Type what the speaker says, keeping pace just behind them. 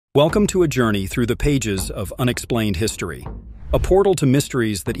Welcome to a journey through the pages of unexplained history, a portal to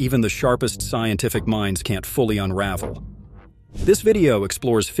mysteries that even the sharpest scientific minds can't fully unravel. This video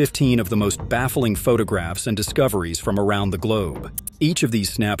explores 15 of the most baffling photographs and discoveries from around the globe. Each of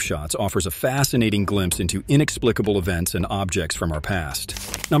these snapshots offers a fascinating glimpse into inexplicable events and objects from our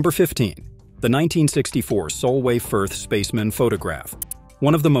past. Number 15. The 1964 Solway Firth spaceman photograph.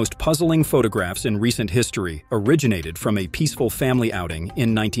 One of the most puzzling photographs in recent history originated from a peaceful family outing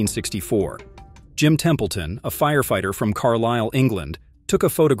in 1964. Jim Templeton, a firefighter from Carlisle, England, took a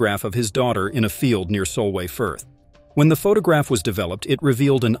photograph of his daughter in a field near Solway Firth. When the photograph was developed, it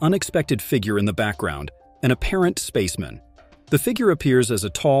revealed an unexpected figure in the background, an apparent spaceman. The figure appears as a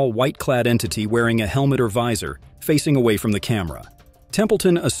tall, white-clad entity wearing a helmet or visor, facing away from the camera.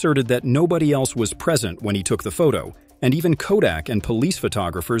 Templeton asserted that nobody else was present when he took the photo, and even Kodak and police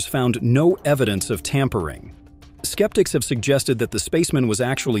photographers found no evidence of tampering. Skeptics have suggested that the spaceman was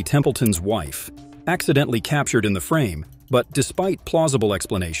actually Templeton's wife, accidentally captured in the frame, but despite plausible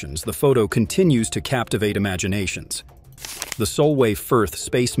explanations, the photo continues to captivate imaginations. The Solway Firth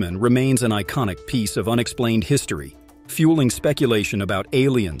spaceman remains an iconic piece of unexplained history, fueling speculation about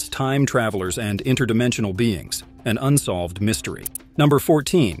aliens, time travelers, and interdimensional beings, an unsolved mystery. Number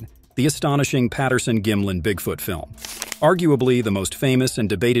 14. The astonishing Patterson-Gimlin Bigfoot film. Arguably the most famous and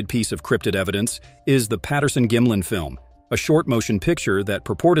debated piece of cryptid evidence is the Patterson-Gimlin film, a short motion picture that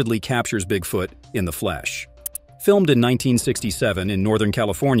purportedly captures Bigfoot in the flesh. Filmed in 1967 in Northern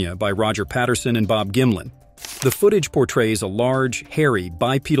California by Roger Patterson and Bob Gimlin, the footage portrays a large, hairy,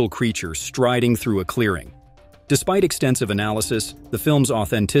 bipedal creature striding through a clearing. Despite extensive analysis, the film's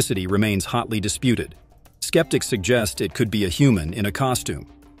authenticity remains hotly disputed. Skeptics suggest it could be a human in a costume,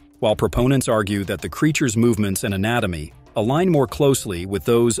 while proponents argue that the creature's movements and anatomy align more closely with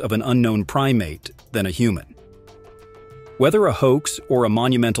those of an unknown primate than a human. Whether a hoax or a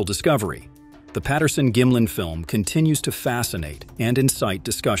monumental discovery, the Patterson-Gimlin film continues to fascinate and incite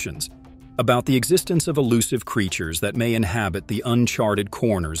discussions about the existence of elusive creatures that may inhabit the uncharted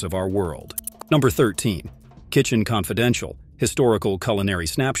corners of our world. Number 13. Kitchen Confidential, Historical Culinary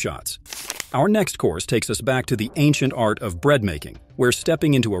Snapshots. Our next course takes us back to the ancient art of bread making, where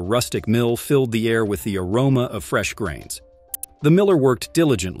stepping into a rustic mill filled the air with the aroma of fresh grains. The miller worked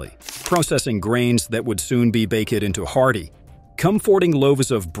diligently, processing grains that would soon be baked into hearty, comforting loaves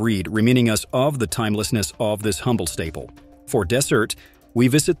of bread, reminding us of the timelessness of this humble staple. For dessert, we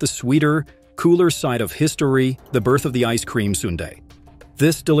visit the sweeter, cooler side of history, the birth of the ice cream sundae.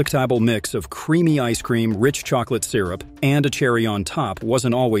 This delectable mix of creamy ice cream, rich chocolate syrup, and a cherry on top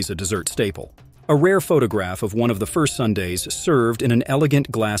wasn't always a dessert staple. A rare photograph of one of the first sundaes served in an elegant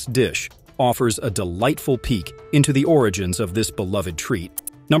glass dish offers a delightful peek into the origins of this beloved treat.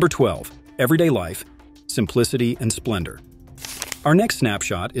 Number 12. Everyday Life, Simplicity and Splendor. Our next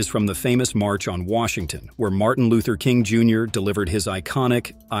snapshot is from the famous March on Washington, where Martin Luther King Jr. delivered his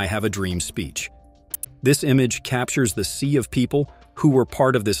iconic "I Have a Dream" speech. This image captures the sea of people who were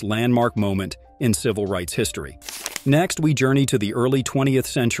part of this landmark moment in civil rights history. Next, we journey to the early 20th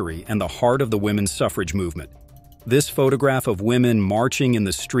century and the heart of the women's suffrage movement. This photograph of women marching in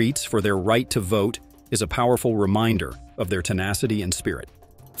the streets for their right to vote is a powerful reminder of their tenacity and spirit.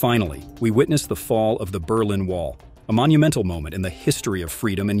 Finally, we witness the fall of the Berlin Wall, a monumental moment in the history of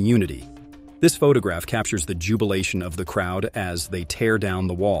freedom and unity. This photograph captures the jubilation of the crowd as they tear down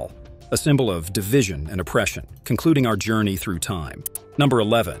the wall, a symbol of division and oppression, concluding our journey through time. Number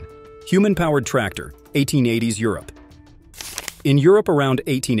 11. Human-powered tractor, 1880s Europe. In Europe around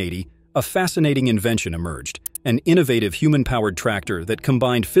 1880, a fascinating invention emerged, an innovative human-powered tractor that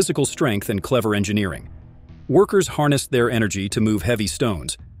combined physical strength and clever engineering. Workers harnessed their energy to move heavy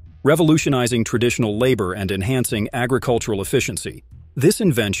stones, revolutionizing traditional labor and enhancing agricultural efficiency. This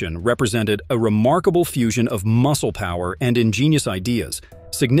invention represented a remarkable fusion of muscle power and ingenious ideas,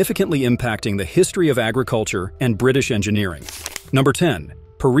 significantly impacting the history of agriculture and British engineering. Number 10.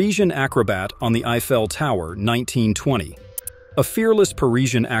 Parisian acrobat on the Eiffel Tower, 1920. A fearless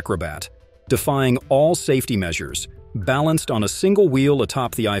Parisian acrobat, defying all safety measures, balanced on a single wheel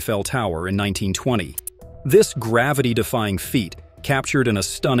atop the Eiffel Tower in 1920. This gravity-defying feat, captured in a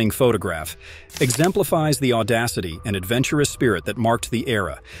stunning photograph, exemplifies the audacity and adventurous spirit that marked the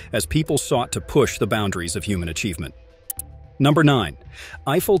era as people sought to push the boundaries of human achievement. Number 9.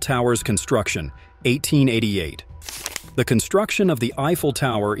 Eiffel Tower's construction, 1888. The construction of the Eiffel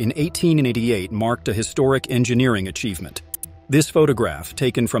Tower in 1888 marked a historic engineering achievement. This photograph,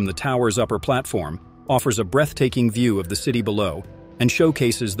 taken from the tower's upper platform, offers a breathtaking view of the city below and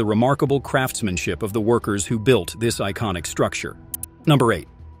showcases the remarkable craftsmanship of the workers who built this iconic structure. Number 8.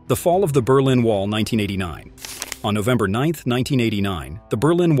 The fall of the Berlin Wall, 1989. On November 9, 1989, the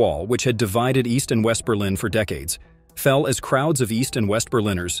Berlin Wall, which had divided East and West Berlin for decades, fell as crowds of East and West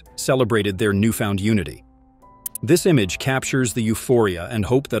Berliners celebrated their newfound unity. This image captures the euphoria and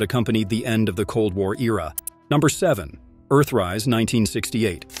hope that accompanied the end of the Cold War era. Number 7. Earthrise,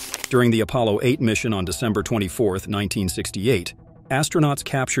 1968. During the Apollo 8 mission on December 24, 1968, astronauts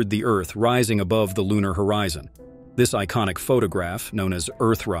captured the Earth rising above the lunar horizon. This iconic photograph, known as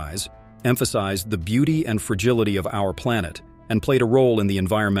Earthrise, emphasized the beauty and fragility of our planet and played a role in the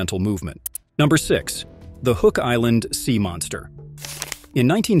environmental movement. Number 6. The Hook Island Sea Monster. In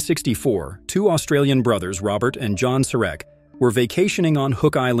 1964, two Australian brothers, Robert and John Sarek, were vacationing on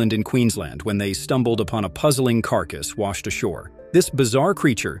Hook Island in Queensland when they stumbled upon a puzzling carcass washed ashore. This bizarre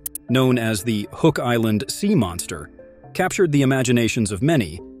creature, known as the Hook Island Sea Monster, captured the imaginations of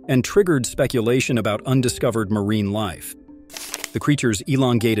many and triggered speculation about undiscovered marine life. The creature's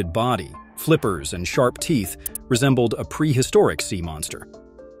elongated body, flippers, and sharp teeth resembled a prehistoric sea monster.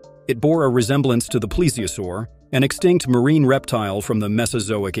 It bore a resemblance to the plesiosaur, an extinct marine reptile from the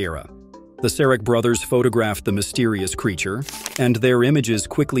Mesozoic era. The Sarek brothers photographed the mysterious creature, and their images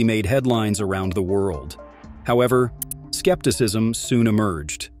quickly made headlines around the world. However, skepticism soon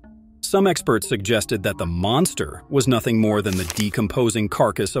emerged. Some experts suggested that the monster was nothing more than the decomposing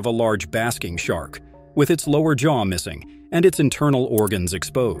carcass of a large basking shark, with its lower jaw missing and its internal organs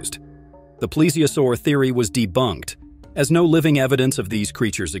exposed. The plesiosaur theory was debunked, as no living evidence of these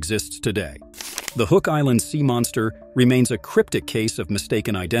creatures exists today. The Hook Island sea monster remains a cryptic case of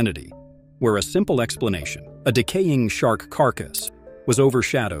mistaken identity, where a simple explanation, a decaying shark carcass, was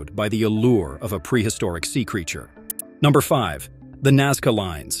overshadowed by the allure of a prehistoric sea creature. Number 5. The Nazca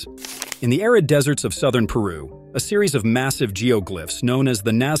Lines. In the arid deserts of southern Peru, a series of massive geoglyphs known as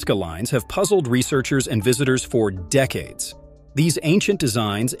the Nazca Lines have puzzled researchers and visitors for decades. These ancient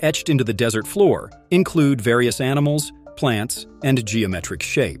designs etched into the desert floor include various animals, plants, and geometric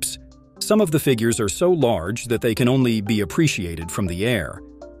shapes. Some of the figures are so large that they can only be appreciated from the air.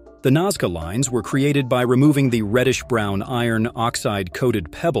 The Nazca Lines were created by removing the reddish-brown iron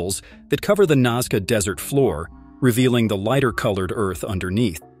oxide-coated pebbles that cover the Nazca desert floor, revealing the lighter-colored earth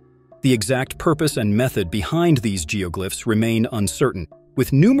underneath. The exact purpose and method behind these geoglyphs remain uncertain,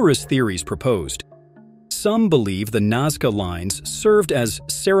 with numerous theories proposed. Some believe the Nazca Lines served as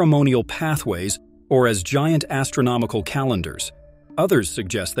ceremonial pathways or as giant astronomical calendars. Others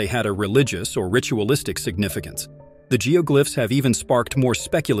suggest they had a religious or ritualistic significance. The geoglyphs have even sparked more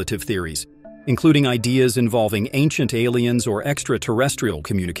speculative theories, including ideas involving ancient aliens or extraterrestrial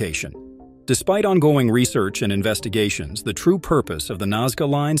communication. Despite ongoing research and investigations, the true purpose of the Nazca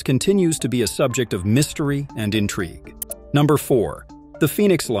Lines continues to be a subject of mystery and intrigue. Number 4. The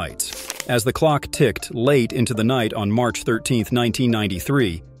Phoenix Lights. As the clock ticked late into the night on March 13,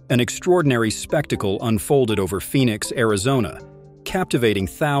 1993, an extraordinary spectacle unfolded over Phoenix, Arizona, captivating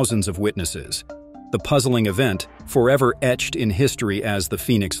thousands of witnesses. The puzzling event, forever etched in history as the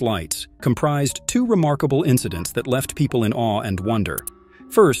Phoenix Lights, comprised two remarkable incidents that left people in awe and wonder.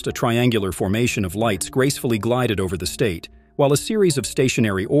 First, a triangular formation of lights gracefully glided over the state, while a series of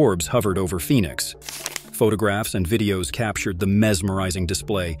stationary orbs hovered over Phoenix. Photographs and videos captured the mesmerizing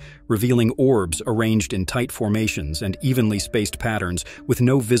display, revealing orbs arranged in tight formations and evenly spaced patterns with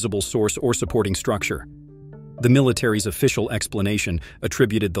no visible source or supporting structure. The military's official explanation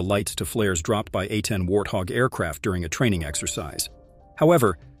attributed the lights to flares dropped by A-10 Warthog aircraft during a training exercise.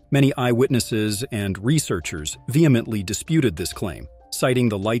 However, many eyewitnesses and researchers vehemently disputed this claim, citing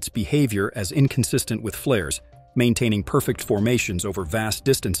the lights' behavior as inconsistent with flares, maintaining perfect formations over vast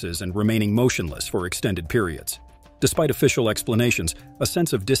distances and remaining motionless for extended periods. Despite official explanations, a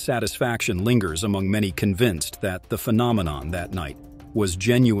sense of dissatisfaction lingers among many convinced that the phenomenon that night was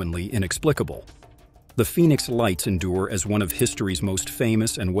genuinely inexplicable. The Phoenix Lights endure as one of history's most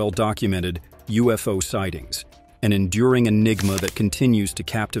famous and well-documented UFO sightings, an enduring enigma that continues to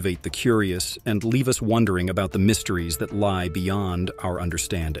captivate the curious and leave us wondering about the mysteries that lie beyond our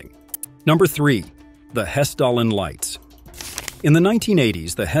understanding. Number 3. The Hessdalen Lights. In the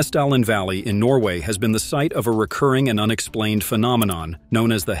 1980s, the Hessdalen Valley in Norway has been the site of a recurring and unexplained phenomenon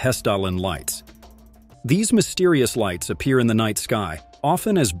known as the Hessdalen Lights. These mysterious lights appear in the night sky,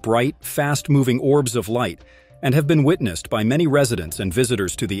 often as bright, fast-moving orbs of light, and have been witnessed by many residents and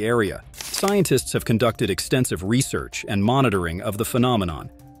visitors to the area. Scientists have conducted extensive research and monitoring of the phenomenon,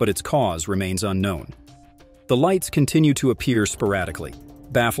 but its cause remains unknown. The lights continue to appear sporadically,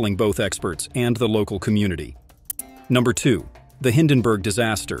 baffling both experts and the local community. Number 2. The Hindenburg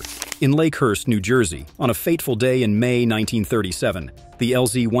Disaster. In Lakehurst, New Jersey, on a fateful day in May 1937, the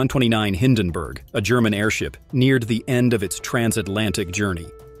LZ-129 Hindenburg, a German airship, neared the end of its transatlantic journey.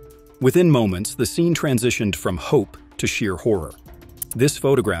 Within moments, the scene transitioned from hope to sheer horror. This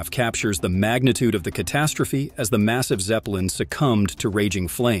photograph captures the magnitude of the catastrophe as the massive Zeppelin succumbed to raging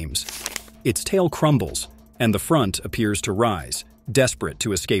flames. Its tail crumbles, and the front appears to rise, desperate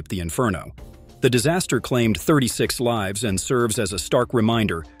to escape the inferno. The disaster claimed 36 lives and serves as a stark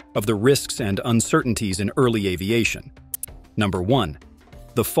reminder of the risks and uncertainties in early aviation. Number 1.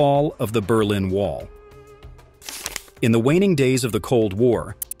 The fall of the Berlin Wall. In the waning days of the Cold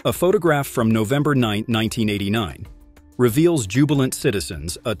War, a photograph from November 9, 1989, reveals jubilant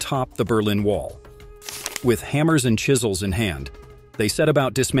citizens atop the Berlin Wall. With hammers and chisels in hand, they set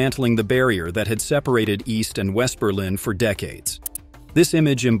about dismantling the barrier that had separated East and West Berlin for decades. This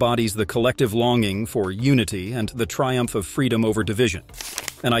image embodies the collective longing for unity and the triumph of freedom over division,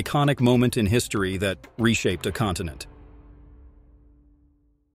 an iconic moment in history that reshaped a continent.